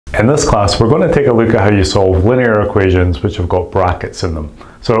In this class, we're going to take a look at how you solve linear equations which have got brackets in them.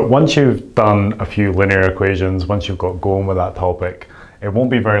 So once you've done a few linear equations, once you've got going with that topic, it won't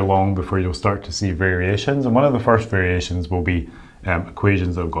be very long before you'll start to see variations. And one of the first variations will be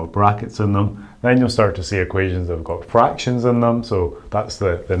equations that have got brackets in them. Then you'll start to see equations that have got fractions in them. So that's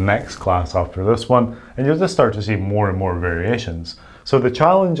the next class after this one. And you'll just start to see more and more variations. So the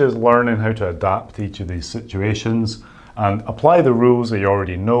challenge is learning how to adapt to each of these situations and apply the rules that you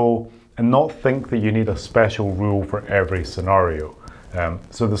already know and not think that you need a special rule for every scenario.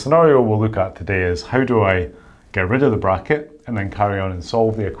 So the scenario we'll look at today is how do I get rid of the bracket and then carry on and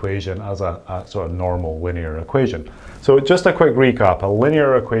solve the equation as a sort of normal linear equation. So just a quick recap, a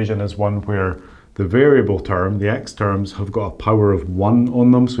linear equation is one where the variable term, the x terms, have got a power of 1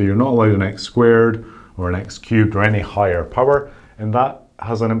 on them, so you're not allowed an x squared or an x cubed or any higher power, and that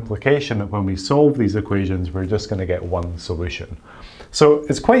has an implication that when we solve these equations, we're just going to get one solution. So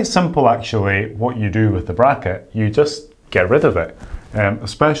it's quite simple actually what you do with the bracket. You just get rid of it,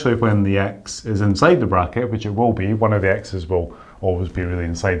 especially when the x is inside the bracket, which it will be. One of the x's will always be really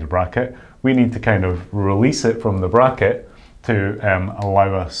inside the bracket. We need to kind of release it from the bracket to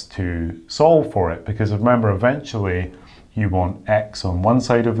allow us to solve for it, because remember, eventually you want x on one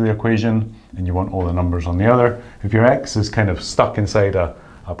side of the equation and you want all the numbers on the other. If your x is kind of stuck inside a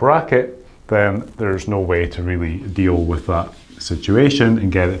bracket, then there's no way to really deal with that situation and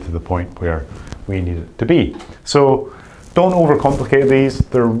get it to the point where we need it to be. So don't overcomplicate these.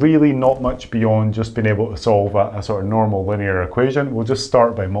 They're really not much beyond just being able to solve a sort of normal linear equation. We'll just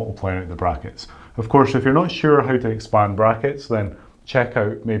start by multiplying out the brackets. Of course, if you're not sure how to expand brackets, then check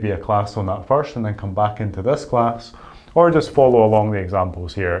out maybe a class on that first and then come back into this class, or just follow along the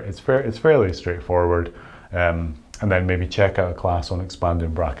examples here. It's fairly straightforward, and then maybe check out a class on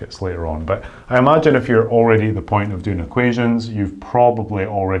expanding brackets later on. But I imagine if you're already at the point of doing equations, you've probably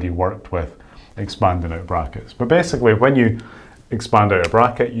already worked with expanding out brackets. But basically, when you expand out a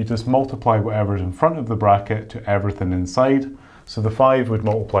bracket, you just multiply whatever's in front of the bracket to everything inside. So the 5 would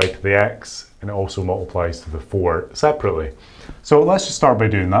multiply to the x, and it also multiplies to the 4 separately. So let's just start by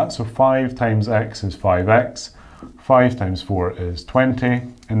doing that. So 5 times x is 5x. 5 times 4 is 20,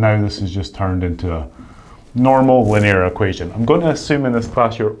 and now this is just turned into a normal linear equation. I'm going to assume in this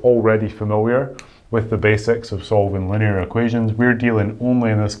class you're already familiar with the basics of solving linear equations. We're dealing only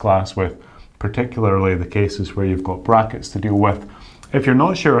in this class with particularly the cases where you've got brackets to deal with. If you're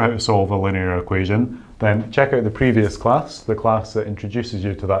not sure how to solve a linear equation, then check out the previous class, the class that introduces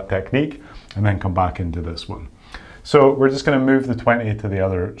you to that technique, and then come back into this one. So we're just going to move the 20 to the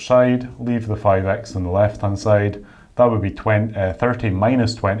other side, leave the 5x on the left-hand side. That would be 30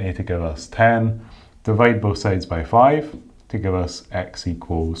 minus 20 to give us 10. Divide both sides by 5 to give us x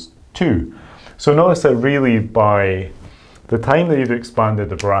equals 2. So notice that really by the time that you've expanded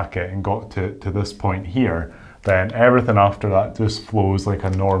the bracket and got to this point here, then everything after that just flows like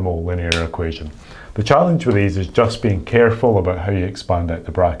a normal linear equation. The challenge with these is just being careful about how you expand out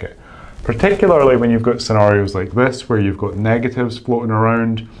the bracket. Particularly when you've got scenarios like this where you've got negatives floating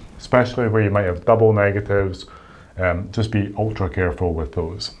around, especially where you might have double negatives, just be ultra careful with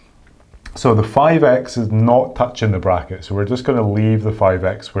those. So the 5x is not touching the bracket, so we're just going to leave the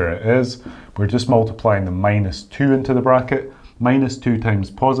 5x where it is. We're just multiplying the minus 2 into the bracket. Minus 2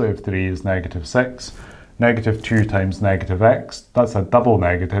 times positive 3 is negative 6. Negative 2 times negative x, that's a double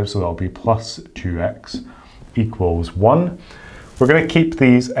negative, so that'll be plus 2x equals 1. We're going to keep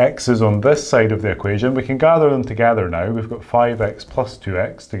these x's on this side of the equation. We can gather them together now. We've got 5x plus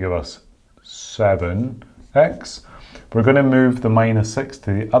 2x to give us 7x. We're going to move the minus 6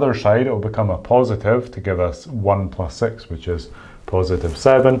 to the other side. It will become a positive to give us 1 plus 6, which is positive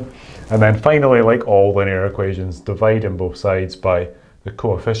 7. And then finally, like all linear equations, divide in both sides by the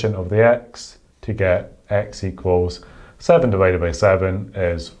coefficient of the x to get x equals 7 divided by 7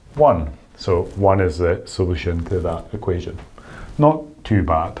 is 1. So 1 is the solution to that equation. Not too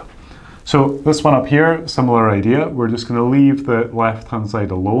bad. So this one up here, similar idea. We're just going to leave the left-hand side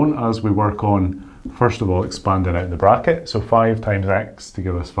alone as we work on, first of all, expanding out the bracket. So 5 times x to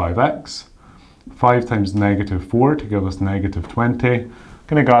give us 5x. 5 times negative 4 to give us negative 20. I'm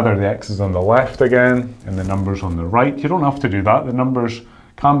going to gather the x's on the left again and the numbers on the right. You don't have to do that. The numbers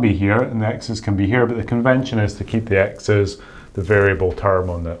can be here and the x's can be here, but the convention is to keep the x's, the variable term,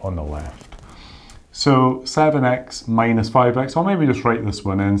 on the left. So 7x minus 5x, I'll maybe just write this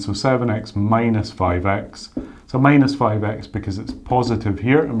one in. So 7x minus 5x. So minus 5x because it's positive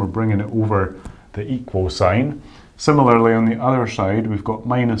here and we're bringing it over the equal sign. Similarly, on the other side, we've got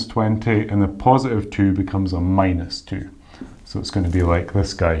minus 20 and the positive 2 becomes a minus 2. So it's going to be like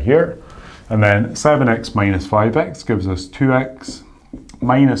this guy here. And then 7x minus 5x gives us 2x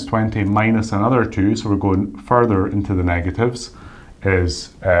minus 20 minus another 2, so we're going further into the negatives,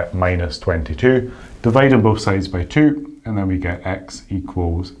 is minus 22. Dividing both sides by 2, and then we get x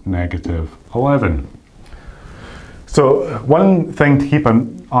equals negative 11. So one thing to keep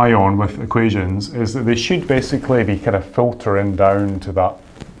an eye on with equations is that they should basically be kind of filtering down to that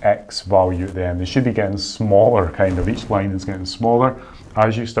x value at the end. They should be getting smaller, kind of. Each line is getting smaller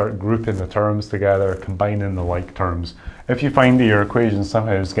as you start grouping the terms together, combining the like terms. If you find that your equation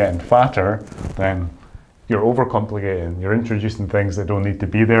somehow is getting fatter, then you're overcomplicating. You're introducing things that don't need to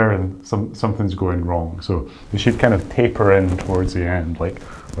be there, and something's going wrong. So they should kind of taper in towards the end, like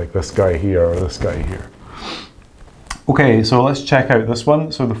this guy here or this guy here. Okay, so let's check out this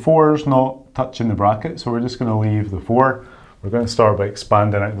one. So the 4 is not touching the bracket, so we're just going to leave the 4. We're going to start by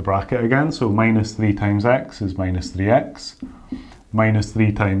expanding out the bracket again. So minus 3 times x is minus 3x. Minus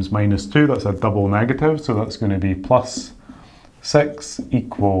 3 times minus 2, that's a double negative, so that's going to be plus 6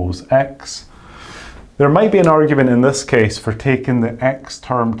 equals x. There might be an argument in this case for taking the x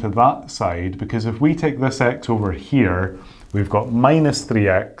term to that side, because if we take this x over here, we've got minus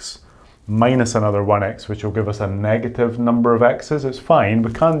 3x minus another 1x, which will give us a negative number of x's. It's fine,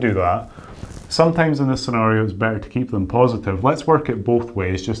 we can do that. Sometimes in this scenario it's better to keep them positive. Let's work it both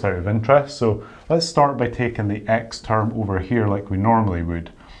ways just out of interest. So let's start by taking the x term over here like we normally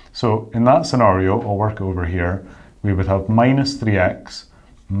would. So in that scenario, I'll work over here, we would have minus 3x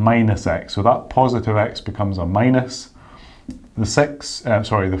minus x. So that positive x becomes a minus. The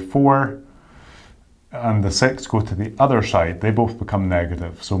 4 and the 6 go to the other side. They both become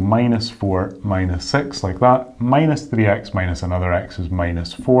negative. So minus 4 minus 6 like that. Minus 3x minus another x is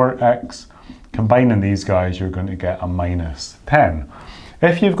minus 4x. Combining these guys, you're going to get a minus 10.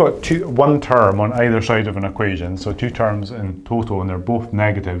 If you've got one term on either side of an equation, so 2 terms in total and they're both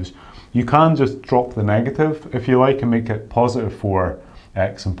negatives, you can just drop the negative if you like and make it positive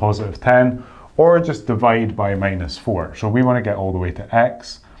 4x and positive 10, or just divide by minus 4. So we want to get all the way to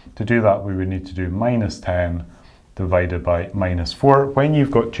x. To do that, we would need to do minus 10 divided by minus 4. When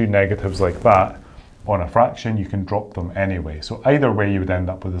you've got 2 negatives like that on a fraction, you can drop them anyway. So either way, you would end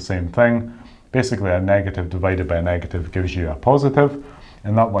up with the same thing. Basically, a negative divided by a negative gives you a positive,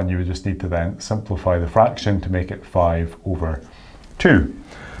 and that one you would just need to then simplify the fraction to make it 5 over 2.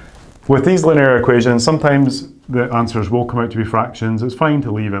 With these linear equations, sometimes the answers will come out to be fractions. It's fine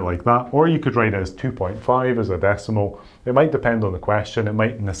to leave it like that, or you could write it as 2.5 as a decimal. It might depend on the question. It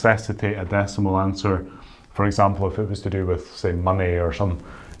might necessitate a decimal answer. For example, if it was to do with, say, money or some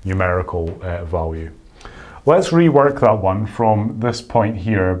numerical value. Let's rework that one from this point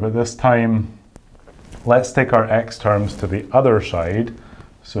here, but this time let's take our x terms to the other side.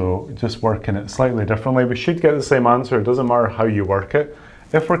 So just working it slightly differently. We should get the same answer. It doesn't matter how you work it.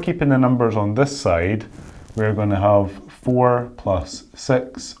 If we're keeping the numbers on this side, we're going to have 4 plus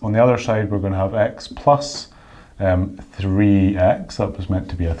 6. On the other side, we're going to have x plus 3x. That was meant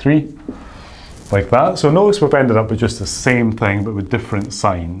to be a 3. Like that. So notice we've ended up with just the same thing, but with different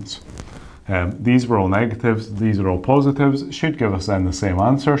signs. These were all negatives, these are all positives. It should give us then the same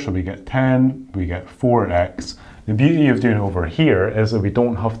answer. So we get 10, we get 4x. The beauty of doing it over here is that we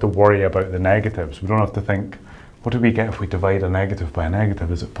don't have to worry about the negatives. We don't have to think, what do we get if we divide a negative by a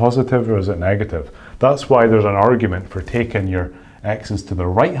negative? Is it positive or is it negative? That's why there's an argument for taking your x's to the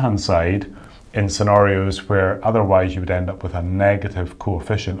right-hand side in scenarios where otherwise you would end up with a negative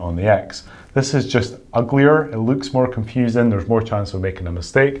coefficient on the x. This is just uglier, it looks more confusing, there's more chance of making a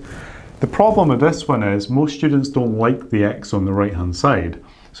mistake. The problem with this one is most students don't like the x on the right-hand side.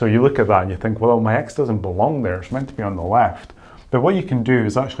 So you look at that and you think, well, my x doesn't belong there, it's meant to be on the left. But what you can do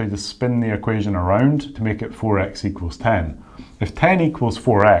is actually just spin the equation around to make it 4x equals 10. If 10 equals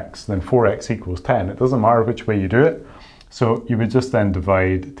 4x, then 4x equals 10. It doesn't matter which way you do it. So you would just then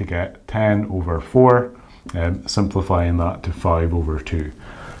divide to get 10 over 4, simplifying that to 5 over 2.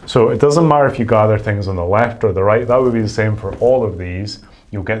 So it doesn't matter if you gather things on the left or the right, that would be the same for all of these.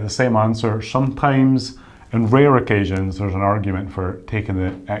 You'll get the same answer. Sometimes, in rare occasions, there's an argument for taking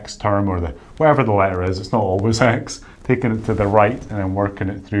the x term or the whatever the letter is, it's not always x, taking it to the right and then working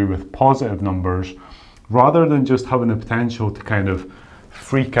it through with positive numbers, rather than just having the potential to kind of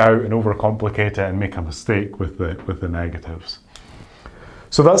freak out and overcomplicate it and make a mistake with the negatives.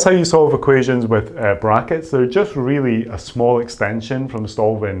 So that's how you solve equations with brackets. They're just really a small extension from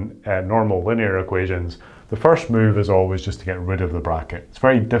solving normal linear equations. The first move is always just to get rid of the bracket. It's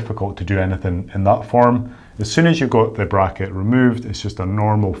very difficult to do anything in that form. As soon as you've got the bracket removed, it's just a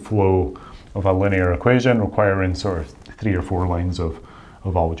normal flow of a linear equation requiring sort of 3 or 4 lines of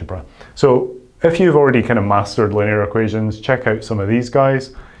algebra. So if you've already kind of mastered linear equations, check out some of these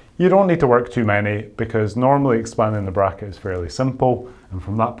guys. You don't need to work too many because normally expanding the bracket is fairly simple, and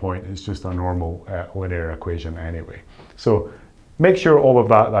from that point it's just a normal linear equation anyway. So make sure all of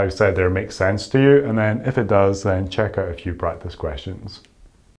that I've said there makes sense to you, and then if it does, then check out a few practice questions.